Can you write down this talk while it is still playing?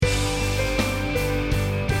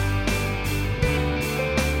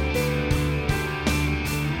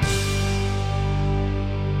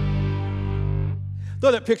Throw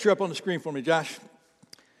that picture up on the screen for me, Josh.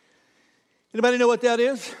 Anybody know what that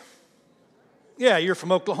is? Yeah, you're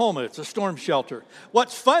from Oklahoma. It's a storm shelter.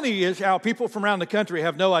 What's funny is how people from around the country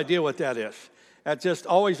have no idea what that is. That's just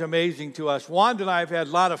always amazing to us. Wanda and I have had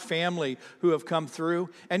a lot of family who have come through.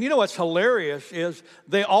 And you know what's hilarious is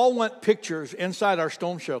they all want pictures inside our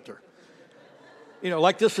storm shelter. You know,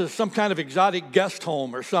 like this is some kind of exotic guest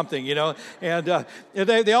home or something, you know. And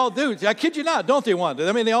they all do. I kid you not, don't they, Wanda?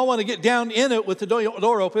 I mean, they all want to get down in it with the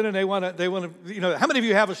door open, and they want to, you know. How many of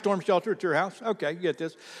you have a storm shelter at your house? Okay, you get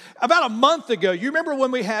this. About a month ago, you remember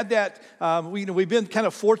when we had that, we've been kind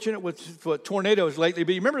of fortunate with tornadoes lately,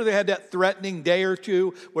 but you remember they had that threatening day or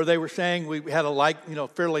two where they were saying we had a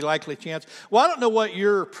fairly likely chance? Well, I don't know what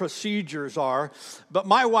your procedures are, but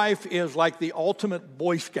my wife is like the ultimate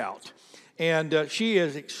Boy Scout. And she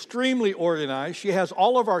is extremely organized. She has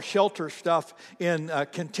all of our shelter stuff in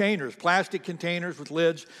containers, plastic containers with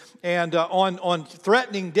lids. And on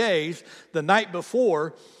threatening days, the night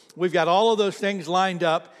before, we've got all of those things lined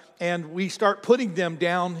up, and we start putting them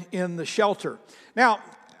down in the shelter. Now,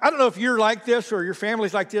 I don't know if you're like this or your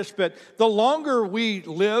family's like this, but the longer we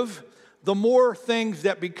live, the more things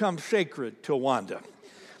that become sacred to Wanda.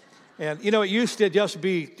 And, you know, it used to just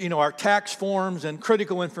be, you know, our tax forms and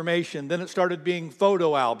critical information. Then it started being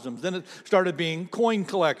photo albums. Then it started being coin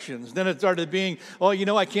collections. Then it started being, oh, you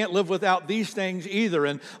know, I can't live without these things either.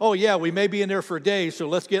 And, oh, yeah, we may be in there for days, so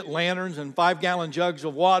let's get lanterns and 5-gallon jugs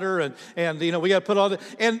of water. And you know, we got to put all the,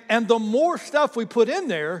 and the more stuff we put in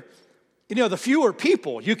there, you know, the fewer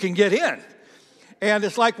people you can get in. And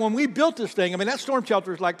it's like when we built this thing, I mean, that storm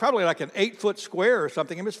shelter is probably like an 8-foot square or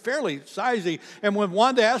something. I mean, it's fairly sizey. And when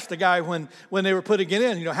Wanda asked the guy when they were putting it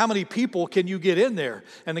in, you know, how many people can you get in there?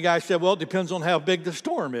 And the guy said, well, it depends on how big the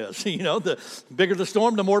storm is. You know, the bigger the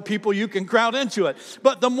storm, the more people you can crowd into it.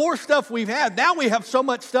 But the more stuff we've had, now we have so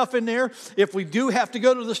much stuff in there. If we do have to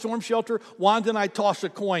go to the storm shelter, Wanda and I toss a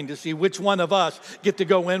coin to see which one of us get to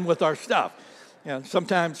go in with our stuff. And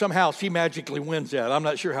somehow she magically wins that. I'm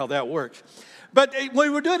not sure how that works. But when we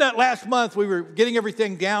were doing that last month, we were getting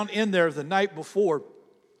everything down in there the night before.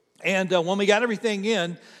 And when we got everything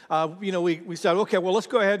in, you know, we said, okay, well, let's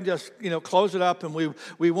go ahead and just, you know, close it up. And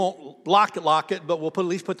we won't lock it, but we'll at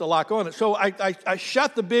least put the lock on it. So I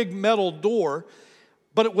shut the big metal door,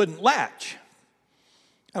 but it wouldn't latch.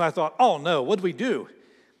 And I thought, oh, no, what do we do?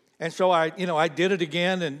 And so I did it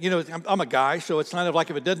again, and, you know, I'm a guy, so it's kind of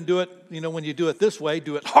like if it doesn't do it, you know, when you do it this way,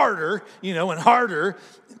 do it harder, you know, and harder,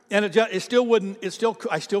 and I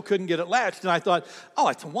still couldn't get it latched. And I thought, oh,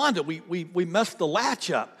 it's Wanda, we messed the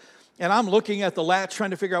latch up. And I'm looking at the latch,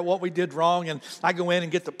 trying to figure out what we did wrong, and I go in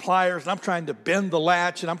and get the pliers, and I'm trying to bend the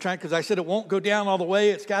latch, and because I said it won't go down all the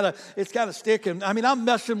way, it's got to stick, and I mean, I'm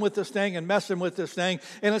messing with this thing,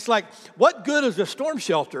 and it's like, what good is a storm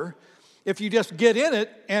shelter if you just get in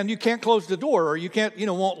it and you can't close the door, or you can't, you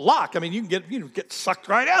know, won't lock? I mean, you can get sucked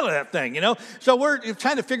right out of that thing, you know? So we're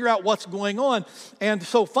trying to figure out what's going on. And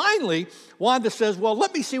so finally, Wanda says, well,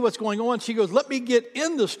 let me see what's going on. She goes, let me get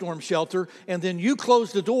in the storm shelter, and then you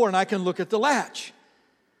close the door and I can look at the latch.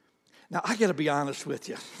 Now, I got to be honest with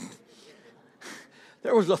you.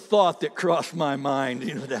 There was a thought that crossed my mind,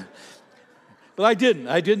 you know, that. But I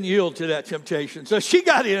didn't yield to that temptation. So she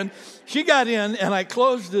got in, and I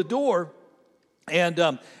closed the door, and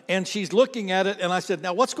she's looking at it, and I said,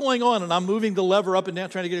 now what's going on? And I'm moving the lever up and down,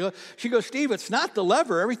 trying to get it. She goes, Steve, it's not the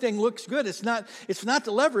lever. Everything looks good. It's not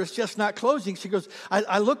the lever. It's just not closing. She goes,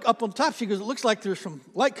 I look up on top. She goes, it looks like there's some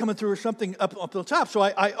light coming through or something up on the top. So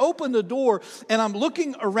I open the door, and I'm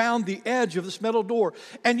looking around the edge of this metal door.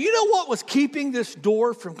 And you know what was keeping this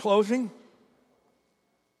door from closing?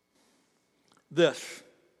 This.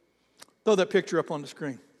 Throw that picture up on the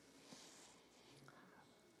screen.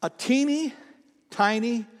 A teeny,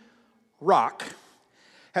 tiny rock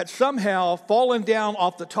had somehow fallen down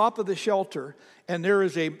off the top of the shelter, and there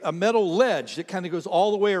is a metal ledge that kind of goes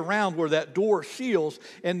all the way around where that door seals,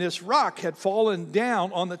 and this rock had fallen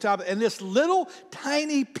down on the top, and this little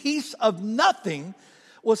tiny piece of nothing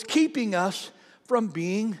was keeping us from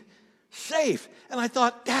being safe. And I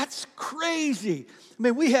thought, that's crazy. I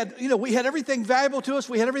mean, we had everything valuable to us.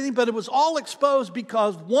 We had everything, but it was all exposed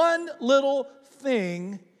because one little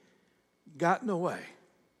thing got in the way.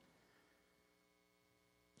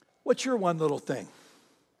 What's your one little thing?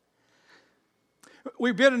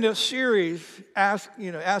 We've been in this series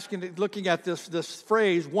looking at this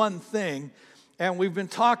phrase, one thing, and we've been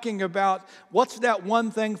talking about what's that one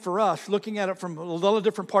thing for us, looking at it from a lot of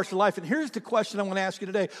different parts of life. And here's the question I want to ask you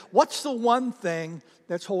today. What's the one thing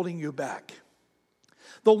that's holding you back?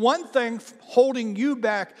 The one thing holding you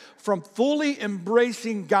back from fully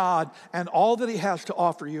embracing God and all that He has to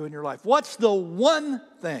offer you in your life. What's the one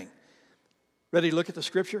thing? Ready to look at the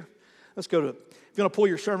scripture? Let's go to it. If you want to pull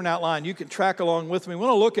your sermon outline, you can track along with me. We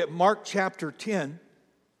want to look at Mark chapter 10.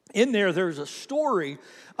 In there's a story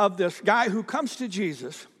of this guy who comes to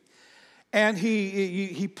Jesus. And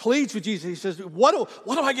he pleads with Jesus. He says, what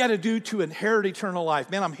do I got to do to inherit eternal life?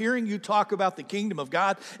 Man, I'm hearing you talk about the kingdom of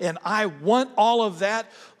God, and I want all of that.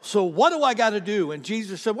 So what do I got to do? And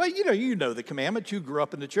Jesus said, well, you know the commandments. You grew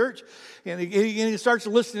up in the church. And he starts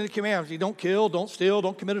listening to the commandments. You don't kill, don't steal,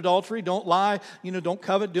 don't commit adultery, don't lie, don't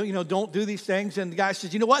covet, don't do these things. And the guy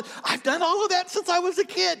says, you know what? I've done all of that since I was a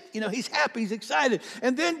kid. He's happy, he's excited.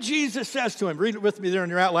 And then Jesus says to him, read it with me there in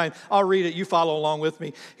your outline. I'll read it. You follow along with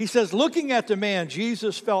me. He says, looking at the man,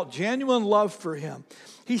 Jesus felt genuine love for him.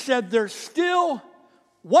 He said, there's still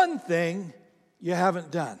one thing you haven't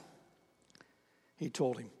done. He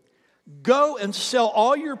told him, go and sell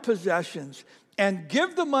all your possessions and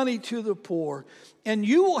give the money to the poor, and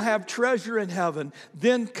you will have treasure in heaven.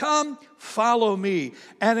 Then come, follow me.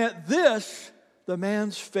 And at this, the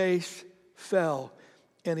man's face fell,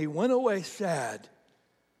 and he went away sad,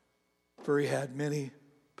 for he had many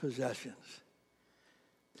possessions.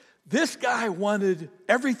 This guy wanted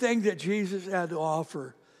everything that Jesus had to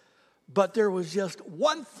offer, but there was just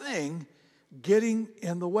one thing getting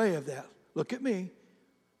in the way of that. Look at me.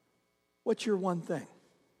 What's your one thing?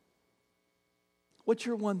 What's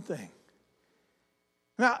your one thing?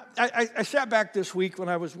 Now, I sat back this week when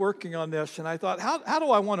I was working on this, and I thought, how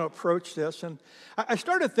do I want to approach this? And I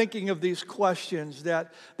started thinking of these questions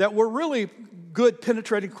that were really good,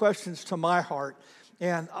 penetrating questions to my heart.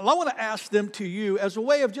 And I want to ask them to you as a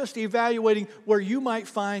way of just evaluating where you might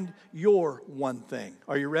find your one thing.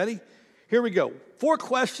 Are you ready? Here we go. 4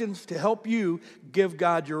 questions to help you give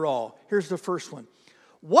God your all. Here's the first one.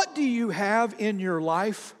 What do you have in your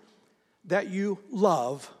life that you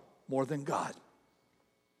love more than God?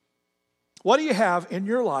 What do you have in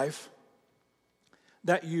your life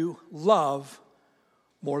that you love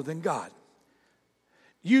more than God?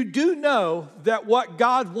 You do know that what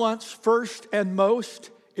God wants first and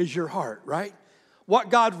most is your heart, right?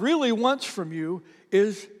 What God really wants from you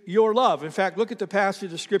is your love. In fact, look at the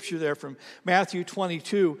passage of scripture there from Matthew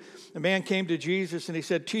 22. A man came to Jesus and he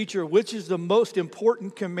said, "Teacher, which is the most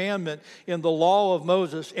important commandment in the law of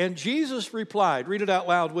Moses?" And Jesus replied, read it out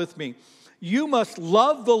loud with me. "You must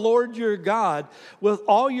love the Lord your God with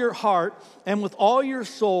all your heart and with all your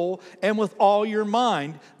soul and with all your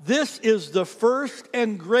mind. This is the first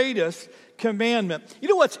and greatest commandment." You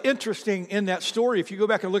know what's interesting in that story? If you go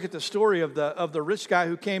back and look at the story of the rich guy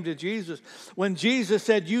who came to Jesus, when Jesus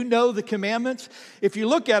said, "You know the commandments," if you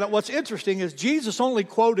look at it, what's interesting is Jesus only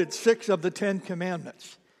quoted 6 of the 10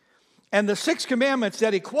 commandments. And the 6 commandments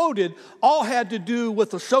that he quoted all had to do with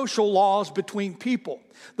the social laws between people.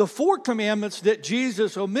 The 4 commandments that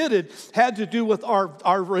Jesus omitted had to do with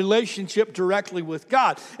our relationship directly with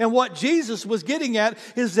God. And what Jesus was getting at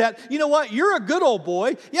is that, you know what, you're a good old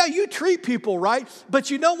boy. Yeah, you treat people right.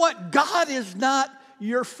 But you know what? God is not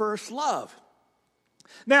your first love.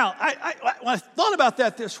 Now, I thought about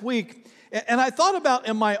that this week, and I thought about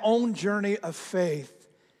in my own journey of faith,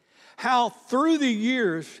 how through the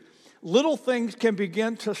years, little things can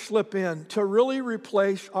begin to slip in to really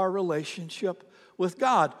replace our relationship with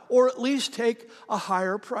God, or at least take a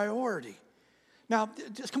higher priority. Now,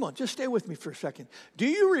 just stay with me for a second. Do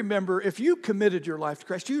you remember, if you committed your life to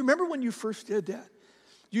Christ, do you remember when you first did that?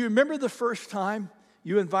 Do you remember the first time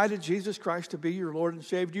you invited Jesus Christ to be your Lord and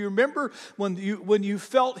Savior? Do you remember when you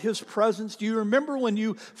felt His presence? Do you remember when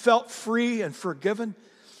you felt free and forgiven?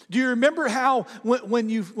 Do you remember how, when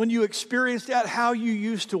you experienced that, how you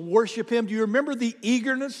used to worship Him? Do you remember the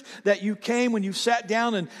eagerness that you came when you sat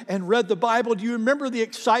down and read the Bible? Do you remember the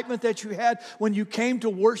excitement that you had when you came to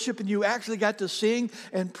worship and you actually got to sing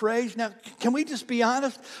and praise? Now, can we just be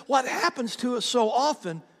honest? What happens to us so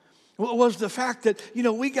often was the fact that,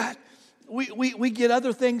 we get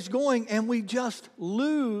other things going and we just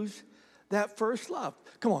lose that first love.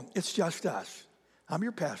 Come on, it's just us. I'm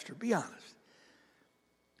your pastor, be honest.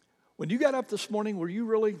 When you got up this morning, were you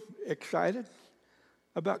really excited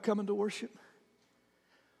about coming to worship?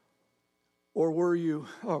 Or were you,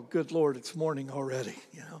 oh, good Lord, it's morning already,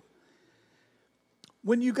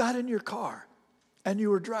 When you got in your car and you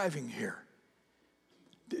were driving here,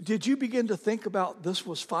 did you begin to think about this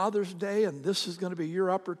was Father's Day and this is going to be your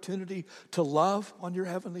opportunity to love on your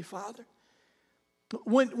Heavenly Father?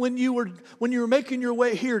 When you were making your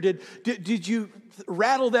way here, did you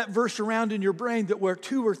rattle that verse around in your brain that where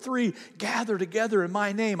two or three gather together in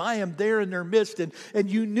my name, I am there in their midst, and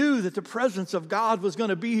you knew that the presence of God was going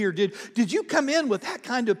to be here? Did you come in with that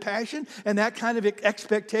kind of passion and that kind of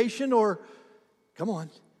expectation, or come on,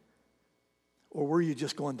 or were you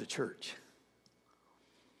just going to church?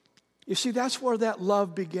 You see, that's where that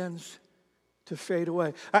love begins to fade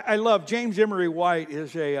away. I love James Emery White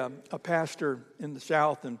is a pastor in the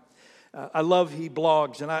South, and I love he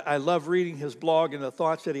blogs, and I love reading his blog and the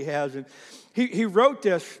thoughts that he has. And he wrote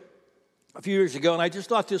this a few years ago, and I just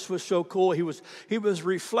thought this was so cool. He was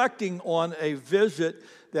reflecting on a visit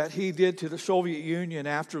that he did to the Soviet Union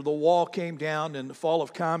after the wall came down and the fall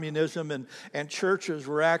of communism, and churches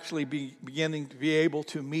were actually beginning to be able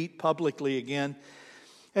to meet publicly again.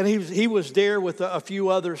 And he was there with a few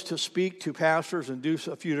others to speak to pastors and do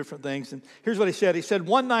a few different things. And here's what he said. He said,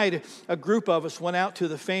 one night a group of us went out to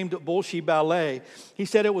the famed Bolshoi Ballet. He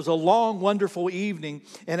said it was a long, wonderful evening.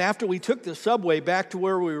 And after we took the subway back to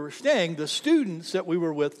where we were staying, the students that we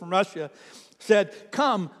were with from Russia said,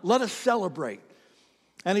 come, let us celebrate.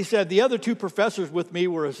 And he said, the other two professors with me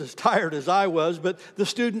were as tired as I was, but the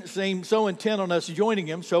students seemed so intent on us joining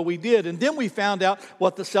him, so we did. And then we found out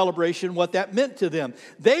what the celebration, what that meant to them.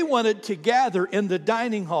 They wanted to gather in the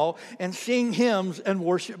dining hall and sing hymns and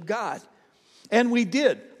worship God. And we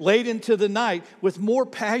did, late into the night, with more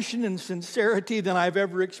passion and sincerity than I've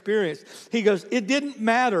ever experienced. He goes, it didn't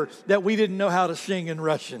matter that we didn't know how to sing in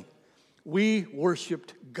Russian. We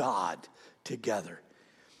worshiped God together.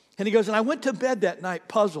 And he goes, and I went to bed that night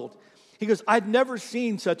puzzled. He goes, I'd never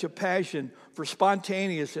seen such a passion for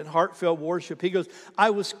spontaneous and heartfelt worship. He goes,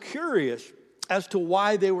 I was curious as to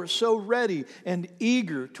why they were so ready and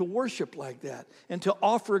eager to worship like that and to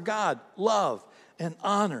offer God love and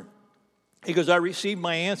honor. He goes, I received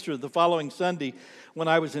my answer the following Sunday when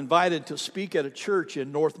I was invited to speak at a church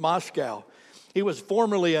in North Moscow. He was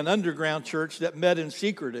formerly an underground church that met in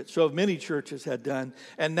secret, so many churches had done,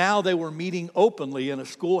 and now they were meeting openly in a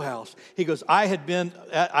schoolhouse. He goes, I had been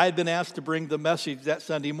asked to bring the message that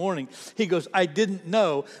Sunday morning. He goes, I didn't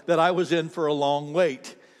know that I was in for a long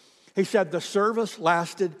wait. He said the service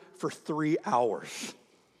lasted for 3 hours.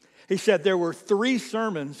 He said there were 3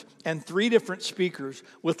 sermons and 3 different speakers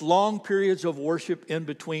with long periods of worship in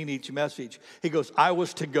between each message. He goes, I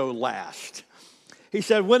was to go last. He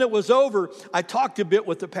said, when it was over, I talked a bit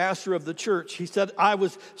with the pastor of the church. He said, I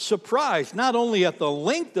was surprised, not only at the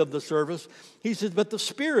length of the service, he said, but the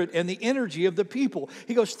spirit and the energy of the people.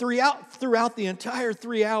 He goes, throughout the entire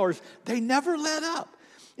 3 hours, they never let up.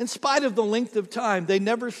 In spite of the length of time, they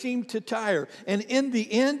never seemed to tire. And in the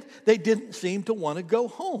end, they didn't seem to want to go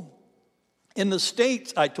home. In the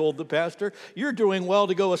States, I told the pastor, you're doing well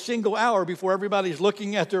to go a single hour before everybody's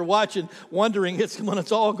looking at their watch and wondering when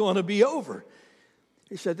it's all going to be over.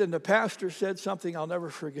 He said, then the pastor said something I'll never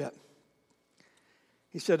forget.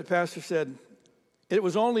 He said, the pastor said, it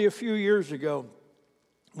was only a few years ago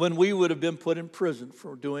when we would have been put in prison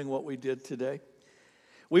for doing what we did today.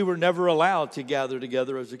 We were never allowed to gather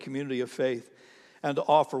together as a community of faith and to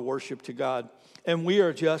offer worship to God. And we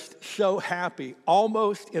are just so happy,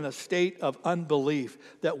 almost in a state of unbelief,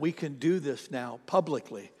 that we can do this now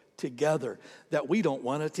publicly together, that we don't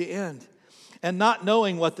want it to end. And not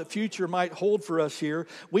knowing what the future might hold for us here,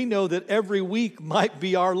 we know that every week might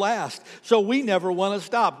be our last. So we never want to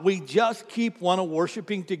stop. We just keep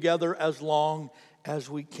worshiping together as long as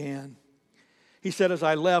we can. He said, as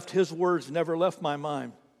I left, his words never left my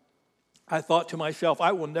mind. I thought to myself,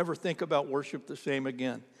 I will never think about worship the same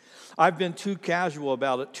again. I've been too casual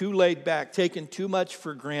about it, too laid back, taken too much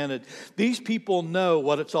for granted. These people know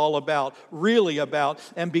what it's all about, really about,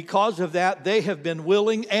 and because of that, they have been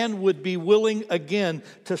willing and would be willing again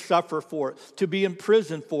to suffer for it, to be in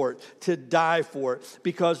prison for it, to die for it,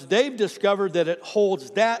 because they've discovered that it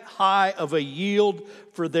holds that high of a yield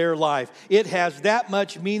for their life. It has that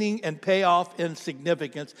much meaning and payoff and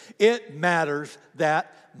significance. It matters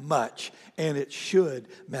that much, and it should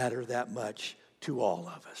matter that much to all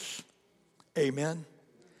of us. Amen.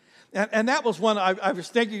 And that was one I was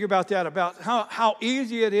thinking about that, about how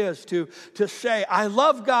easy it is to say, I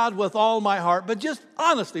love God with all my heart, but just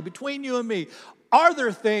honestly, between you and me, are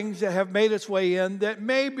there things that have made its way in that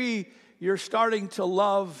maybe you're starting to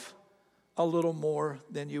love a little more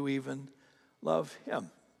than you even love Him?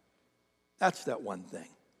 That's that one thing.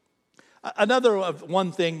 Another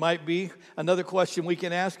one thing might be, another question we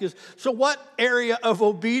can ask is, so what area of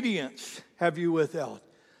obedience have you withheld?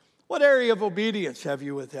 What area of obedience have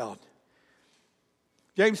you withheld?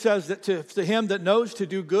 James says that to him that knows to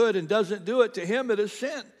do good and doesn't do it, to him it is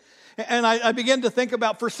sin. And I began to think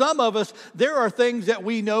about, for some of us, there are things that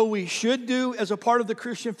we know we should do as a part of the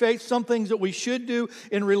Christian faith, some things that we should do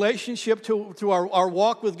in relationship to our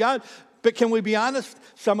walk with God. But can we be honest?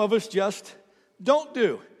 Some of us just don't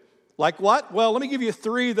do. Like what? Well, let me give you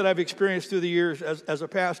 3 that I've experienced through the years as a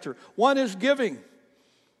pastor. One is giving.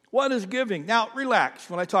 One is giving. Now, relax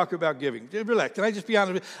when I talk about giving. Relax. Can I just be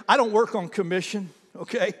honest with you? I don't work on commission,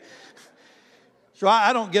 okay? So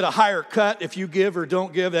I don't get a higher cut if you give or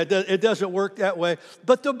don't give. It doesn't work that way.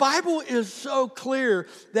 But the Bible is so clear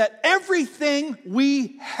that everything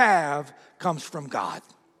we have comes from God.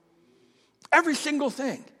 Every single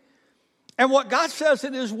thing. And what God says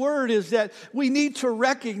in His Word is that we need to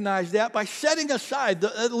recognize that by setting aside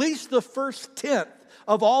at least the first tenth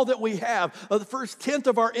of all that we have, of the first tenth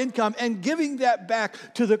of our income, and giving that back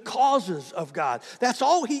to the causes of God. That's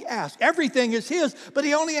all He asks. Everything is His, but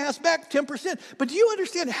He only asks back 10%. But do you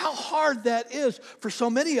understand how hard that is for so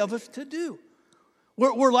many of us to do?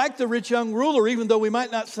 We're like the rich young ruler, even though we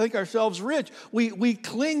might not think ourselves rich. We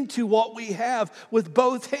cling to what we have with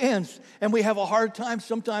both hands, and we have a hard time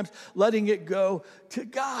sometimes letting it go to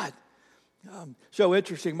God. So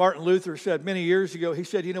interesting. Martin Luther said many years ago, he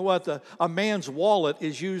said, you know what, a man's wallet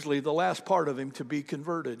is usually the last part of him to be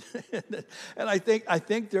converted. And I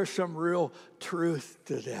think there's some real truth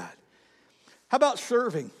to that. How about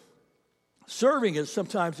serving? Serving is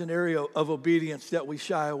sometimes an area of obedience that we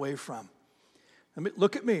shy away from.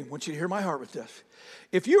 Look at me. I want you to hear my heart with this.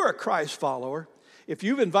 If you're a Christ follower, if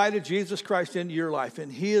you've invited Jesus Christ into your life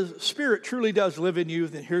and His Spirit truly does live in you,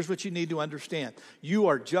 then here's what you need to understand. You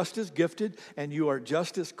are just as gifted and you are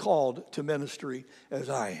just as called to ministry as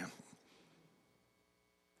I am.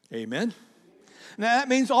 Amen? Now that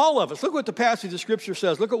means all of us. Look what the passage of Scripture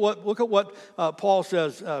says. Look at what Paul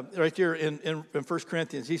says right there in 1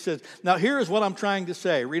 Corinthians. He says, now here is what I'm trying to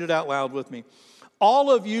say. Read it out loud with me.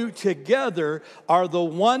 All of you together are the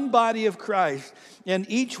one body of Christ, and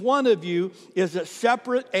each one of you is a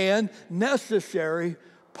separate and necessary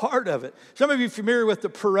part of it. Some of you are familiar with the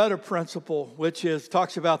Pareto principle, which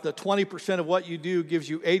talks about the 20% of what you do gives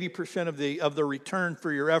you 80% of the return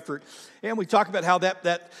for your effort. And we talk about how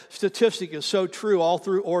that statistic is so true all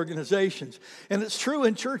through organizations. And it's true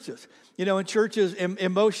in churches. You know, in churches,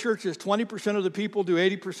 in most churches, 20% of the people do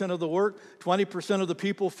 80% of the work. 20% of the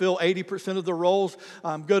people fill 80% of the roles.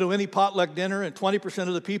 Go to any potluck dinner, and 20%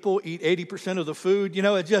 of the people eat 80% of the food. You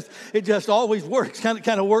know, it just always works. Kind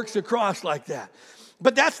of works across like that.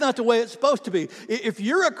 But that's not the way it's supposed to be. If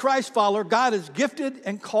you're a Christ follower, God has gifted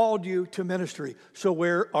and called you to ministry. So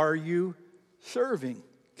where are you serving?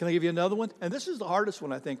 Can I give you another one? And this is the hardest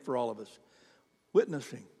one, I think, for all of us.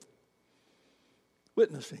 Witnessing.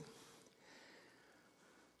 Witnessing.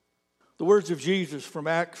 The words of Jesus from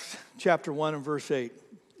Acts chapter 1 and verse 8.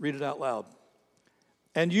 Read it out loud.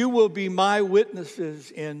 And you will be my witnesses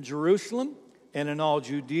in Jerusalem and in all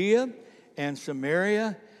Judea and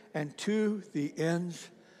Samaria and to the ends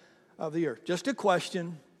of the earth. Just a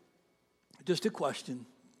question,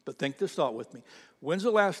 but think this thought with me. When's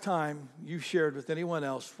the last time you shared with anyone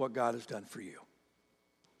else what God has done for you?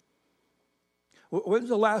 When's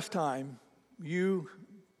the last time you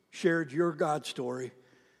shared your God story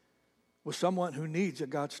with someone who needs a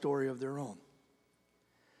God story of their own?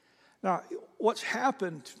 Now, what's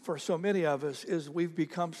happened for so many of us is we've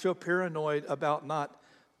become so paranoid about not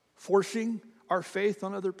forcing our faith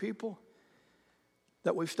on other people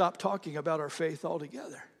that we've stopped talking about our faith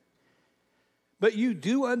altogether. But you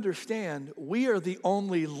do understand we are the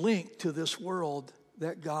only link to this world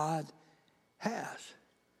that God has.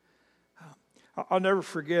 I'll never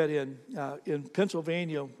forget in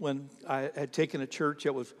Pennsylvania when I had taken a church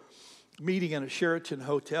that was meeting in a Sheraton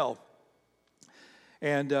hotel.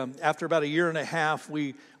 And after about a year and a half,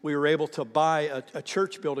 we were able to buy a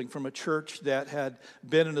church building from a church that had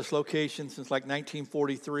been in this location since like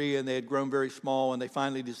 1943, and they had grown very small, and they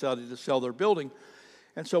finally decided to sell their building.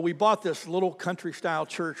 And so we bought this little country-style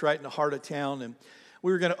church right in the heart of town, and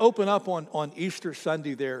we were going to open up on Easter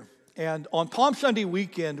Sunday there. And on Palm Sunday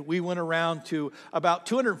weekend, we went around to about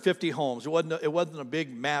 250 homes. It wasn't a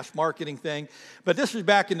big mass marketing thing, but this is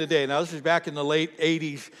back in the day. Now, this is back in the late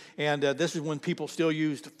 80s, and this is when people still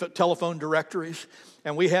used telephone directories.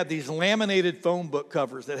 And we had these laminated phone book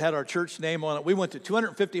covers that had our church name on it. We went to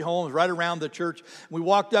 250 homes right around the church. We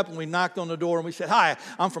walked up and we knocked on the door and we said, "Hi,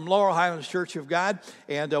 I'm from Laurel Highlands Church of God,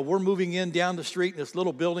 and we're moving in down the street in this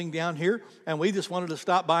little building down here. And we just wanted to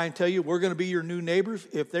stop by and tell you we're going to be your new neighbors.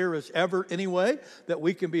 If there service ever anyway that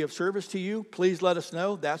we can be of service to you, please let us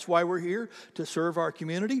know. That's why we're here, to serve our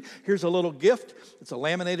community. Here's a little gift. It's a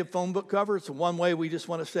laminated phone book cover. It's one way we just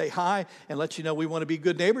want to say hi and let you know we want to be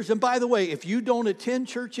good neighbors. And by the way, if you don't attend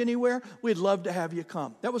church anywhere, we'd love to have you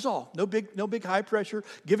come. That was all. No big high pressure.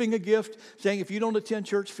 Giving a gift, saying if you don't attend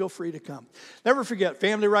church, feel free to come. Never forget,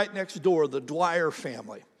 family right next door, the Dwyer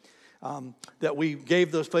family. That we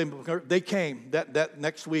gave those, they came that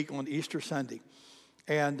next week on Easter Sunday.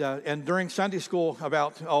 And during Sunday school,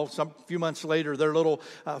 some few months later, their little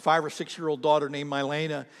 5 or 6 year old daughter named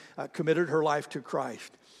Mylena committed her life to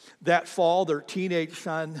Christ. That fall, their teenage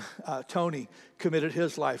son, Tony, committed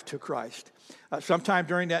his life to Christ. Sometime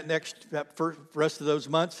during that rest of those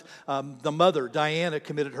months, the mother, Diana,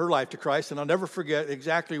 committed her life to Christ. And I'll never forget,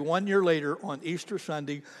 exactly 1 year later on Easter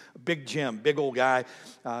Sunday, Big Jim, big old guy,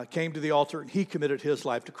 came to the altar and he committed his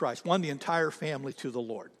life to Christ, won the entire family to the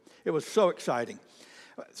Lord. It was so exciting.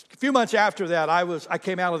 A few months after that, I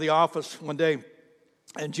came out of the office one day,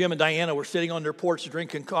 and Jim and Diana were sitting on their porch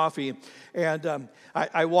drinking coffee. And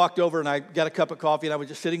I walked over and I got a cup of coffee, and I was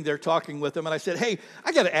just sitting there talking with them. And I said, hey,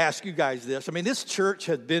 I got to ask you guys this. I mean, this church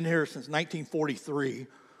has been here since 1943.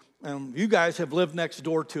 You guys have lived next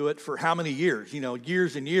door to it for how many years?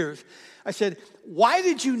 Years and years. I said, why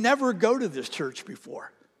did you never go to this church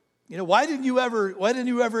before? Why didn't you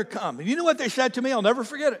ever come? And you know what they said to me? I'll never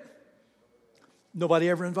forget it. Nobody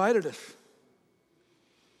ever invited us.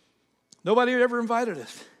 Nobody ever invited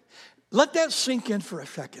us. Let that sink in for a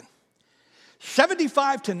second.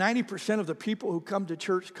 75 to 90% of the people who come to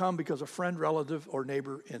church come because a friend, relative, or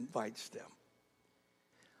neighbor invites them.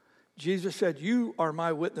 Jesus said, you are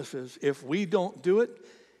my witnesses. If we don't do it,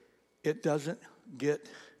 it doesn't get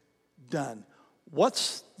done.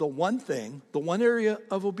 What's the one thing, the one area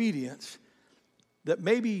of obedience that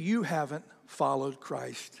maybe you haven't followed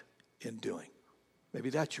Christ in doing? Maybe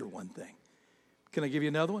that's your one thing. Can I give you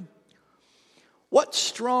another one? What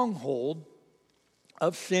stronghold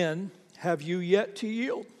of sin have you yet to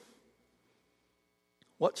yield?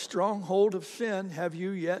 What stronghold of sin have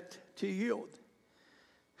you yet to yield?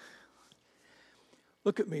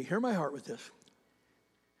 Look at me. Hear my heart with this.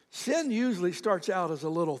 Sin usually starts out as a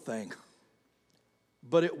little thing,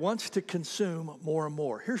 but it wants to consume more and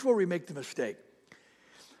more. Here's where we make the mistake.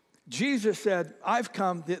 Jesus said, I've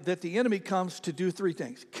come, that the enemy comes to do 3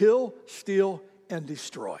 things: kill, steal, and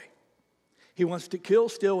destroy. He wants to kill,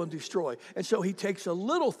 steal, and destroy. And so he takes a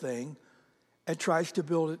little thing and tries to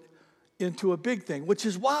build it into a big thing, which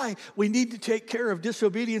is why we need to take care of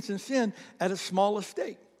disobedience and sin at a small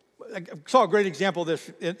estate. I saw a great example of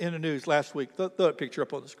this in the news last week. Throw that picture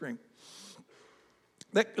up on the screen.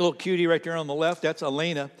 That little cutie right there on the left, that's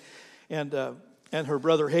Elena and her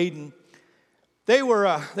brother Hayden. They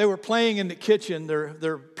were playing in the kitchen.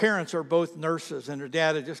 Their parents are both nurses, and their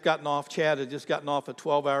dad had just gotten off. Chad had just gotten off a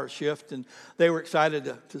 12-hour shift, and they were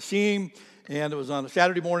excited to see him. And it was on a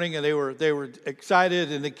Saturday morning, and they were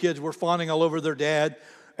excited, and the kids were fawning all over their dad,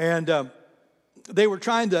 and they were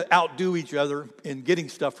trying to outdo each other in getting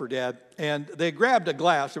stuff for Dad. And they grabbed a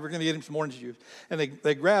glass. They were going to get him some orange juice, and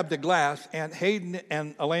they grabbed a glass, and Hayden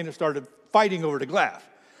and Elena started fighting over the glass.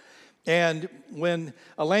 And when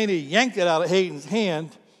Elena yanked it out of Hayden's hand,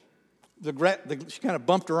 she kind of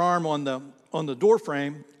bumped her arm on the door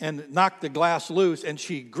frame and knocked the glass loose. And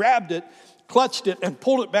she grabbed it, clutched it, and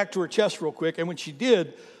pulled it back to her chest real quick. And when she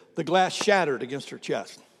did, the glass shattered against her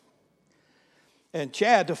chest. And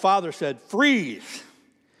Chad, the father, said, "Freeze!"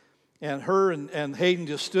 And her and Hayden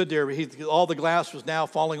just stood there. All the glass was now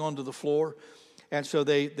falling onto the floor. And so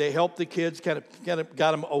they helped the kids, kind of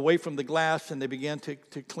got them away from the glass, and they began to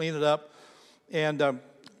clean it up. And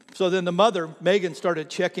so then the mother, Megan, started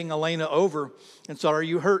checking Elena over and said, "Are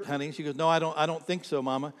you hurt, honey?" She goes, "No, I don't think so,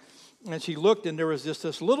 Mama." And she looked, and there was just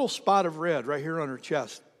this little spot of red right here on her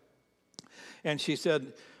chest. And she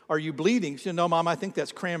said, "Are you bleeding?" She said, "No, Mom, I think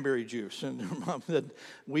that's cranberry juice." And her mom said,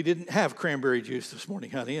 "We didn't have cranberry juice this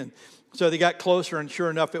morning, honey." And so they got closer, and sure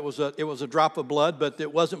enough, it was a drop of blood, but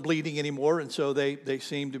it wasn't bleeding anymore, and so they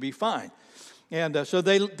seemed to be fine. And so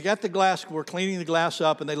they got the glass, were cleaning the glass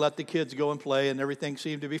up, and they let the kids go and play, and everything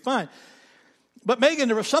seemed to be fine. But Megan,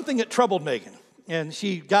 there was something that troubled Megan. And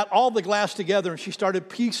she got all the glass together, and she started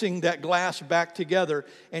piecing that glass back together,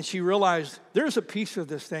 and she realized there's a piece of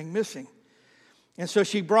this thing missing. And so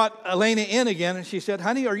she brought Elena in again, and she said,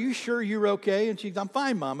 "Honey, are you sure you're okay?" And she's, "I'm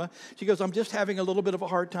fine, Mama." She goes, "I'm just having a little bit of a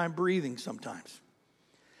hard time breathing sometimes."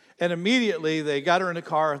 And immediately they got her in a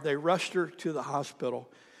car. They rushed her to the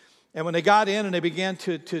hospital. And when they got in and they began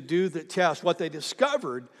to do the test, what they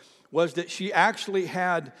discovered was that she actually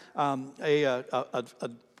had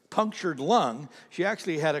a punctured lung. She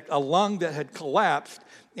actually had a lung that had collapsed,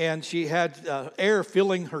 and she had air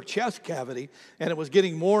filling her chest cavity, and it was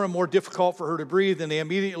getting more and more difficult for her to breathe, and they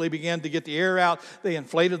immediately began to get the air out. They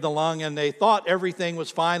inflated the lung, and they thought everything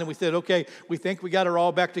was fine, and we said, okay, we think we got her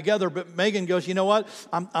all back together, but Megan goes, you know what,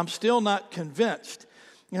 I'm still not convinced.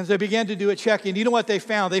 And as they began to do a check-in, you know what they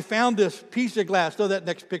found? They found this piece of glass. Throw that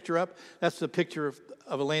next picture up. That's the picture of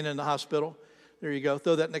Elena in the hospital. There you go.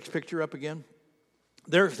 Throw that next picture up again.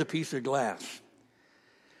 There's the piece of glass.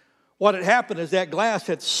 What had happened is that glass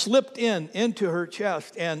had slipped into her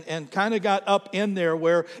chest and kind of got up in there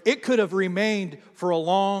where it could have remained for a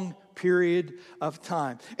long period of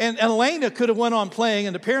time. And Elena could have went on playing,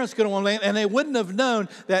 and the parents could have went on playing, and they wouldn't have known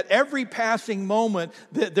that every passing moment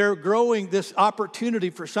that they're growing, this opportunity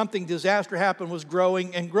for something disaster happen was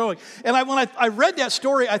growing and growing. And when I read that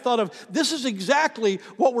story, I thought of, this is exactly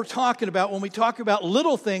what we're talking about when we talk about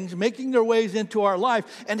little things making their ways into our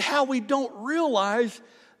life and how we don't realize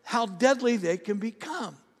how deadly they can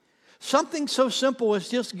become. Something so simple as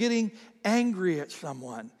just getting angry at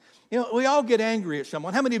someone. You know, we all get angry at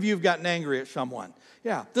someone. How many of you have gotten angry at someone?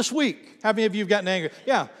 Yeah. This week, how many of you have gotten angry?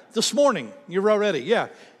 Yeah. This morning, you're already. Yeah.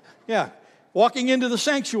 Yeah. Walking into the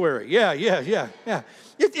sanctuary. Yeah.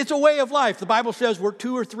 It's a way of life. The Bible says where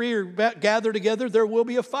 2 or 3 are gathered together, there will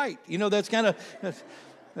be a fight. You know, that's kind of,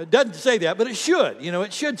 it doesn't say that, but it should. You know,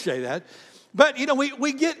 it should say that. But, you know,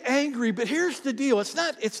 we get angry, but here's the deal. It's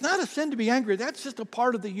not a sin to be angry. That's just a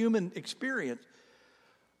part of the human experience.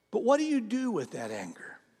 But what do you do with that anger?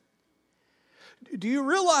 Do you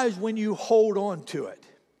realize when you hold on to it,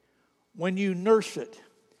 when you nurse it,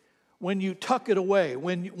 when you tuck it away,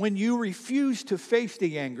 when you refuse to face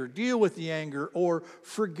the anger, deal with the anger, or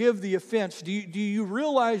forgive the offense, do you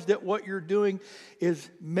realize that what you're doing is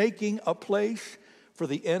making a place for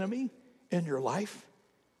the enemy in your life?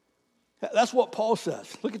 That's what Paul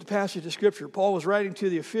says. Look at the passage of Scripture. Paul was writing to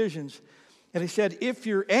the Ephesians, and he said, if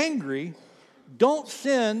you're angry, don't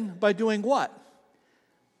sin by doing what?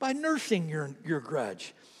 By nursing your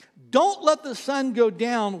grudge. Don't let the sun go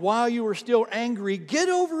down while you are still angry. Get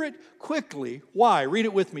over it quickly. Why? Read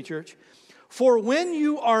it with me, church. For when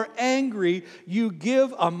you are angry, you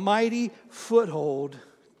give a mighty foothold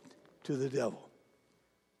to the devil.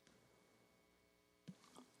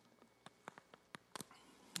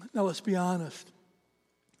 Now, let's be honest.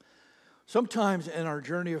 Sometimes in our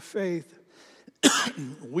journey of faith,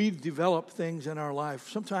 we've developed things in our life.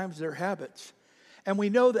 Sometimes they're habits. And we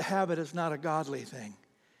know the habit is not a godly thing.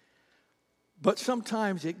 But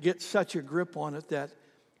sometimes it gets such a grip on it that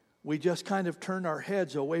we just kind of turn our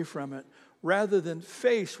heads away from it rather than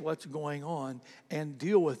face what's going on and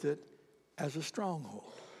deal with it as a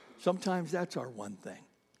stronghold. Sometimes that's our one thing.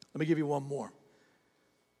 Let me give you one more.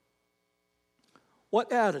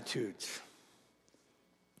 What attitudes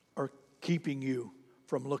are keeping you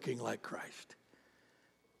from looking like Christ?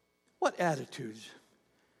 What attitudes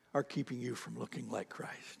are keeping you from looking like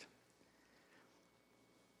Christ?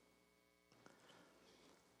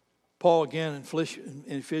 Paul, again,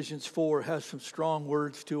 in Ephesians 4, has some strong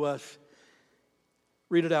words to us.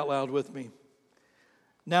 Read it out loud with me.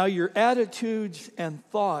 Now your attitudes and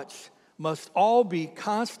thoughts must all be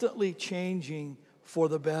constantly changing for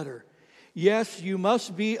the better. Yes, you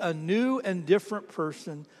must be a new and different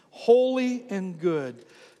person, holy and good.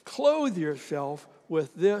 Clothe yourself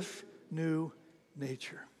with this new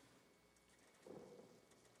nature.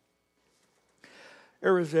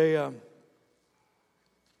 There was a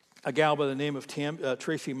gal by the name of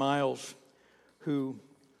Tracy Miles who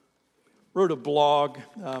wrote a blog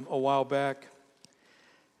a while back.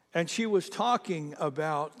 And she was talking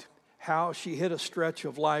about how she hit a stretch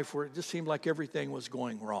of life where it just seemed like everything was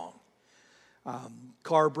going wrong.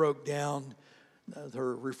 Car broke down.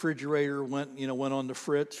 Her refrigerator went on the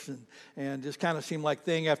fritz, and just kind of seemed like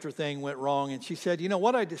thing after thing went wrong. And she said, you know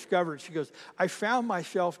what I discovered? She goes, I found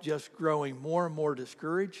myself just growing more and more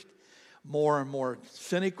discouraged, more and more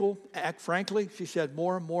cynical, frankly. She said,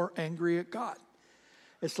 more and more angry at God.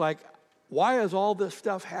 It's like, why is all this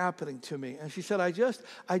stuff happening to me? And she said, I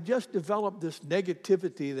just developed this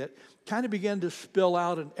negativity that kind of began to spill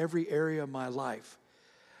out in every area of my life.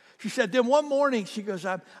 She said, then one morning, she goes,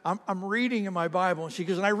 I'm reading in my Bible, and she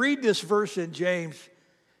goes, and I read this verse in James,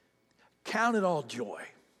 count it all joy.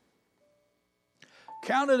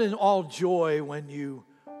 Count it in all joy when you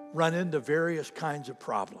run into various kinds of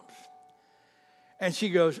problems. And she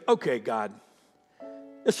goes, okay, God,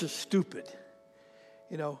 this is stupid.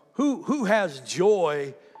 You know, who has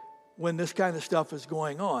joy when this kind of stuff is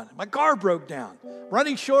going on? My car broke down,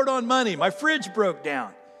 running short on money, my fridge broke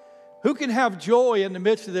down. Who can have joy in the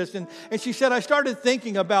midst of this? And she said, I started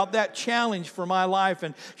thinking about that challenge for my life.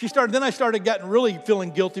 And then I started getting really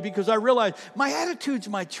feeling guilty because I realized my attitude's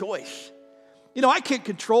my choice. You know, I can't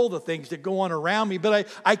control the things that go on around me, but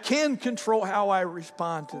I can control how I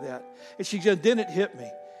respond to that. And she said, then it hit me.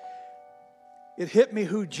 It hit me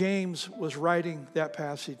who James was writing that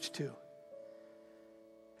passage to.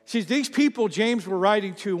 See, these people James were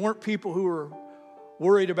writing to weren't people who were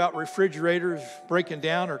worried about refrigerators breaking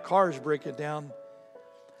down or cars breaking down.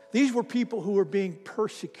 These were people who were being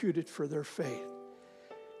persecuted for their faith.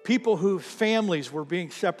 People whose families were being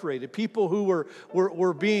separated. People who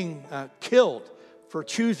were being killed for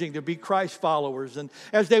choosing to be Christ followers. And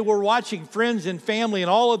as they were watching friends and family and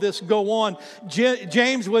all of this go on,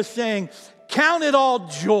 James was saying, count it all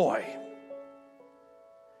joy.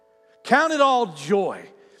 Count it all joy.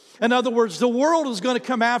 In other words, the world is going to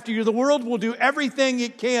come after you. The world will do everything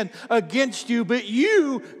it can against you, but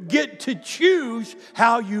you get to choose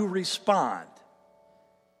how you respond.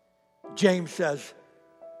 James says,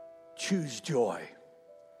 choose joy.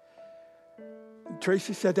 And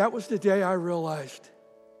Tracy said, that was the day I realized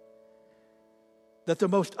that the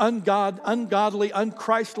most ungodly,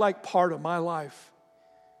 unchristlike part of my life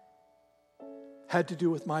had to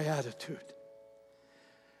do with my attitude.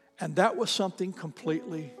 And that was something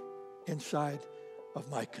completely inside of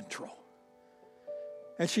my control.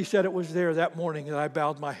 And she said it was there that morning that I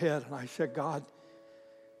bowed my head and I said, God,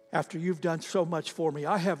 after you've done so much for me,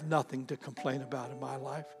 I have nothing to complain about in my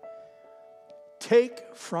life.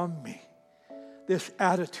 Take from me this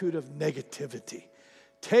attitude of negativity.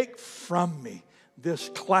 Take from me this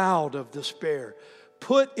cloud of despair.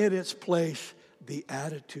 Put in its place the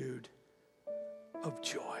attitude of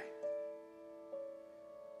joy.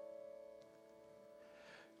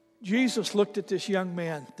 Jesus looked at this young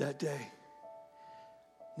man that day.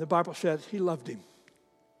 The Bible says he loved him.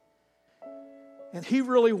 And he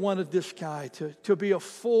really wanted this guy to be a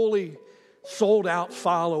fully sold out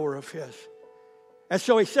follower of his. And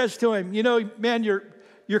so he says to him, you know, man,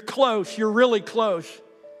 you're close. You're really close.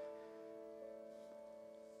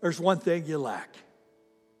 There's one thing you lack.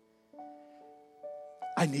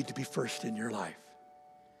 I need to be first in your life.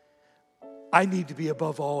 I need to be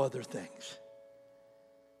above all other things.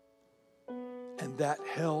 And that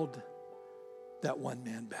held that one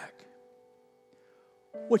man back.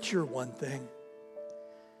 What's your one thing?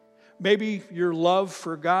 Maybe your love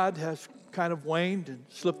for God has kind of waned and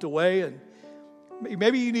slipped away, and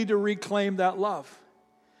maybe you need to reclaim that love.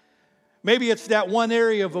 Maybe it's that one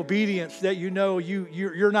area of obedience that you know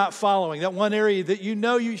you're not following, that one area that you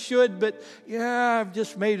know you should, but I've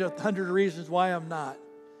just made 100 reasons why I'm not.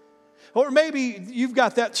 Or maybe you've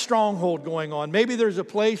got that stronghold going on. Maybe there's a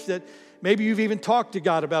place that maybe you've even talked to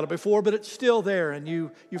God about it before, but it's still there and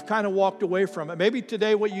you've kind of walked away from it. Maybe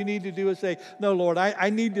today what you need to do is say, no, Lord, I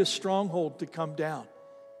need this stronghold to come down.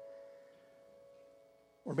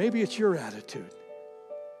 Or maybe it's your attitude.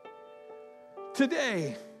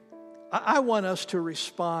 Today, I want us to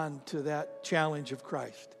respond to that challenge of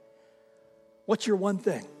Christ. What's your one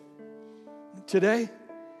thing? Today,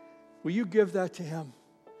 will you give that to Him?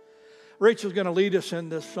 Rachel's going to lead us in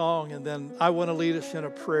this song, and then I want to lead us in a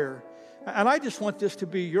prayer. And I just want this to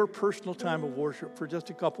be your personal time of worship for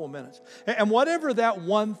just a couple of minutes. And whatever that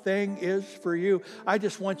one thing is for you, I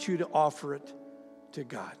just want you to offer it to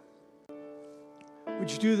God.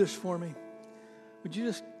 Would you do this for me? Would you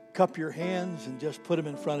just cup your hands and just put them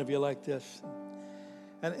in front of you like this?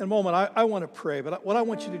 And in a moment, I want to pray, but what I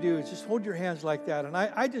want you to do is just hold your hands like that. And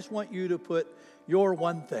I just want you to put your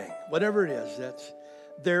one thing, whatever it is that's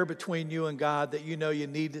there between you and God that you know you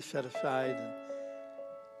need to set aside. And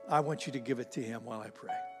I want you to give it to Him while I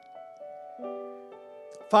pray.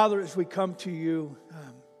 Father, as we come to you,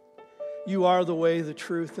 you are the way, the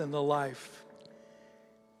truth, and the life.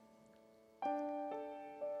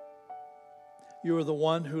 You are the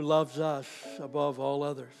one who loves us above all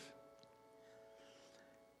others.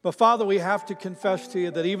 But Father, we have to confess to you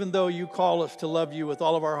that even though you call us to love you with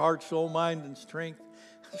all of our heart, soul, mind, and strength,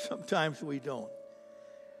 sometimes we don't.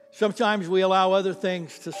 Sometimes we allow other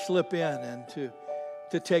things to slip in and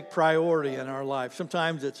to take priority in our life.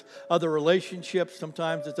 Sometimes it's other relationships.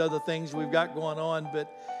 Sometimes it's other things we've got going on.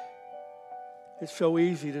 But it's so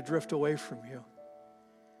easy to drift away from you.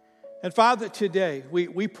 And Father, today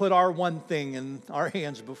we put our one thing in our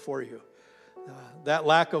hands before you. That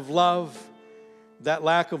lack of love, that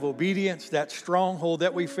lack of obedience, that stronghold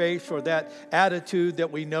that we face, or that attitude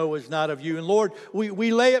that we know is not of you. And Lord,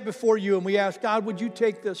 we lay it before you and we ask, God, would you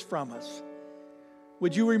take this from us?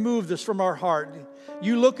 Would you remove this from our heart?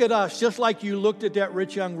 You look at us just like you looked at that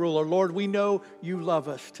rich young ruler. Lord, we know you love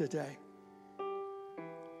us today.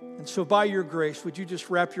 And so by your grace, would you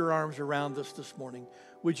just wrap your arms around us this morning?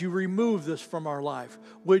 Would you remove this from our life?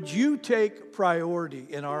 Would you take priority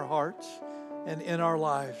in our hearts and in our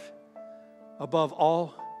lives above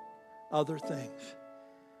all other things?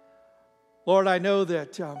 Lord, I know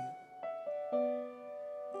that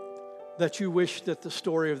you wish that the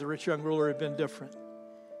story of the rich young ruler had been different.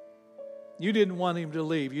 You didn't want him to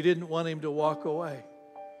leave. You didn't want him to walk away.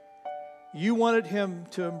 You wanted him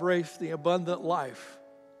to embrace the abundant life.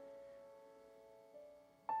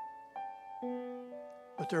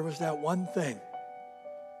 But there was that one thing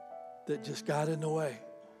that just got in the way.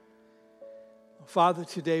 Father,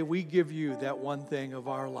 today we give you that one thing of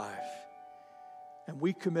our life. And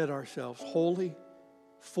we commit ourselves wholly,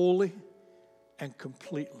 fully, and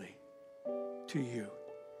completely to you.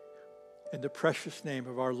 In the precious name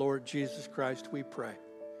of our Lord Jesus Christ, we pray.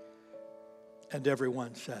 And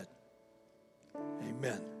everyone said,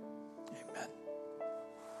 amen.